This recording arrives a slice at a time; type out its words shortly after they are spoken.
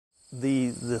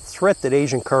The threat that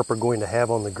Asian carp are going to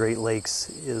have on the Great Lakes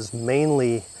is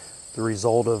mainly the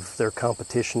result of their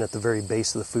competition at the very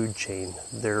base of the food chain.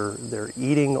 They're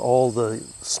eating all the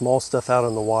small stuff out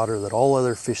in the water that all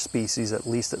other fish species, at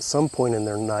least at some point in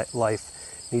their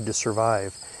life, need to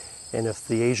survive. And if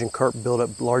the Asian carp build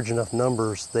up large enough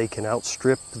numbers, they can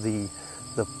outstrip the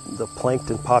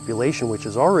plankton population, which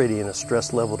is already in a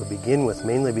stress level to begin with,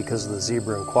 mainly because of the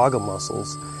zebra and quagga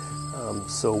mussels.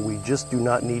 So we just do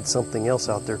not need something else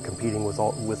out there competing with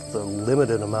the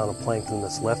limited amount of plankton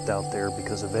that's left out there,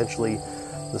 because eventually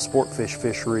the sport fish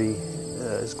fishery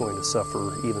is going to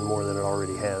suffer even more than it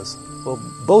already has. Well,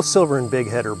 both silver and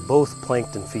bighead are both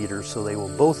plankton feeders, so they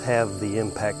will both have the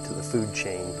impact to the food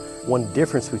chain. One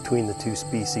difference between the two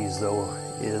species, though,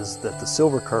 is that the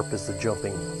silver carp is the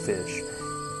jumping fish.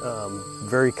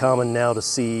 Very common now to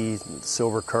see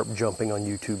silver carp jumping on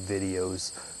YouTube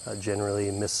videos. Generally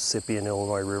in Mississippi and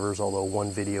Illinois rivers, although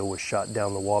one video was shot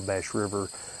down the Wabash River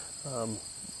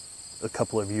a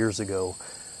couple of years ago.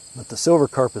 But the silver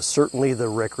carp is certainly the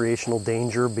recreational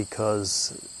danger,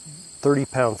 because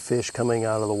 30-pound fish coming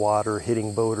out of the water,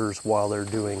 hitting boaters while they're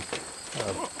doing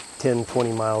 10,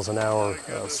 20 miles an hour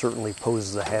certainly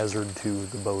poses a hazard to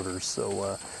the boaters.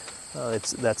 So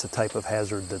that's a type of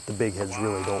hazard that the bigheads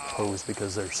really don't pose,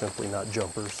 because they're simply not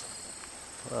jumpers.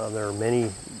 There are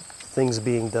many things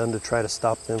being done to try to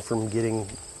stop them from getting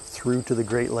through to the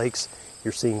Great Lakes.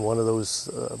 You're seeing one of those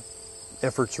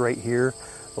efforts right here.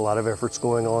 A lot of efforts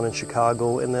going on in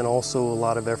Chicago, and then also a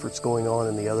lot of efforts going on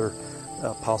in the other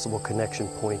possible connection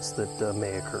points that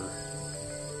may occur.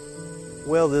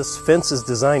 Well, this fence is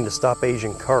designed to stop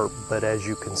Asian carp, but as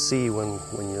you can see when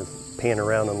you pan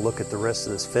around and look at the rest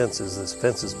of this fence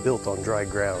is built on dry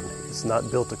ground. It's not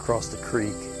built across the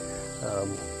creek.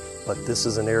 But this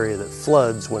is an area that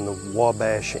floods when the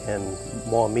Wabash and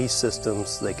Maumee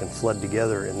systems, they can flood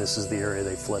together, and this is the area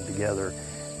they flood together.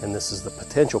 And this is the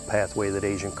potential pathway that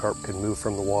Asian carp can move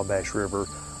from the Wabash River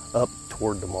up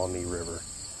toward the Maumee River.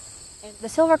 The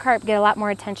silver carp get a lot more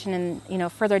attention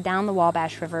further down the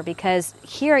Wabash River, because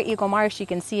here at Eagle Marsh you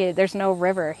can see there's no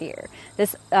river here.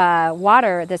 This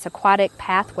water, this aquatic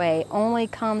pathway, only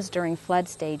comes during flood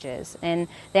stages, and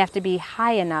they have to be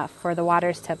high enough for the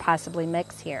waters to possibly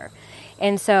mix here.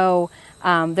 And so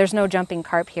there's no jumping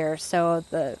carp here, so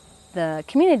the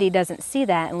community doesn't see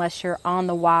that unless you're on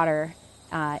the water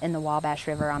in the Wabash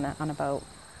River on a boat.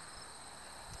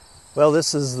 Well,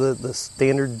 this is the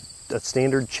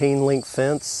standard chain link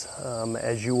fence.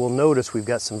 As you will notice, we've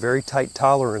got some very tight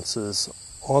tolerances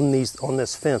on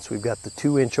this fence. We've got the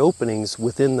 2-inch openings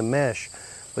within the mesh,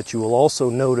 but you will also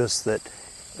notice that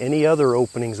any other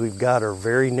openings we've got are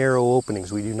very narrow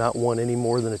openings. We do not want any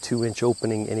more than a 2-inch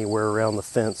opening anywhere around the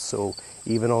fence. So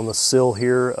even on the sill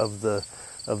here of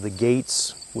the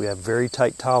gates, we have very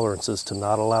tight tolerances to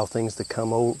not allow things to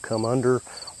come under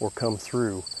or come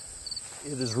through.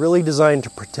 It is really designed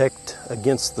to protect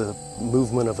against the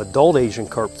movement of adult Asian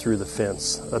carp through the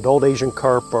fence. Adult Asian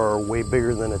carp are way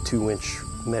bigger than a 2-inch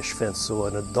mesh fence, so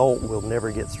an adult will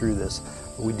never get through this.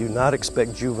 We do not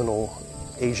expect juvenile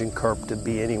Asian carp to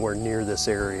be anywhere near this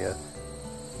area.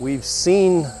 We've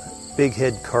seen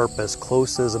bighead carp as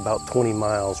close as about 20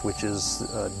 miles, which is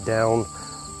down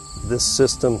this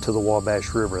system to the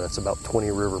Wabash River. That's about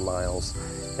 20 river miles.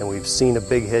 And we've seen a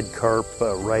bighead carp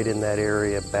right in that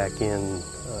area back in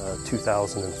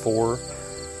 2004.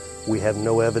 We have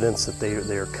no evidence that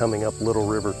they are coming up Little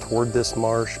River toward this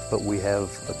marsh, but we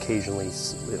have occasionally,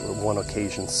 one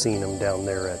occasion, seen them down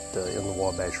there in the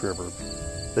Wabash River.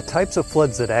 The types of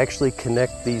floods that actually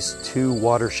connect these two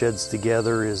watersheds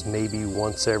together is maybe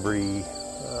once every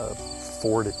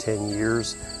 4 to 10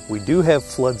 years. We do have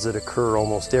floods that occur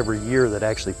almost every year that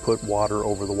actually put water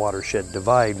over the watershed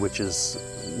divide, which is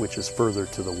further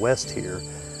to the west here.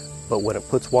 But when it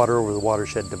puts water over the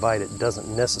watershed divide, it doesn't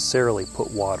necessarily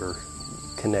put water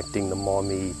connecting the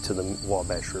Maumee to the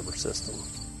Wabash River system.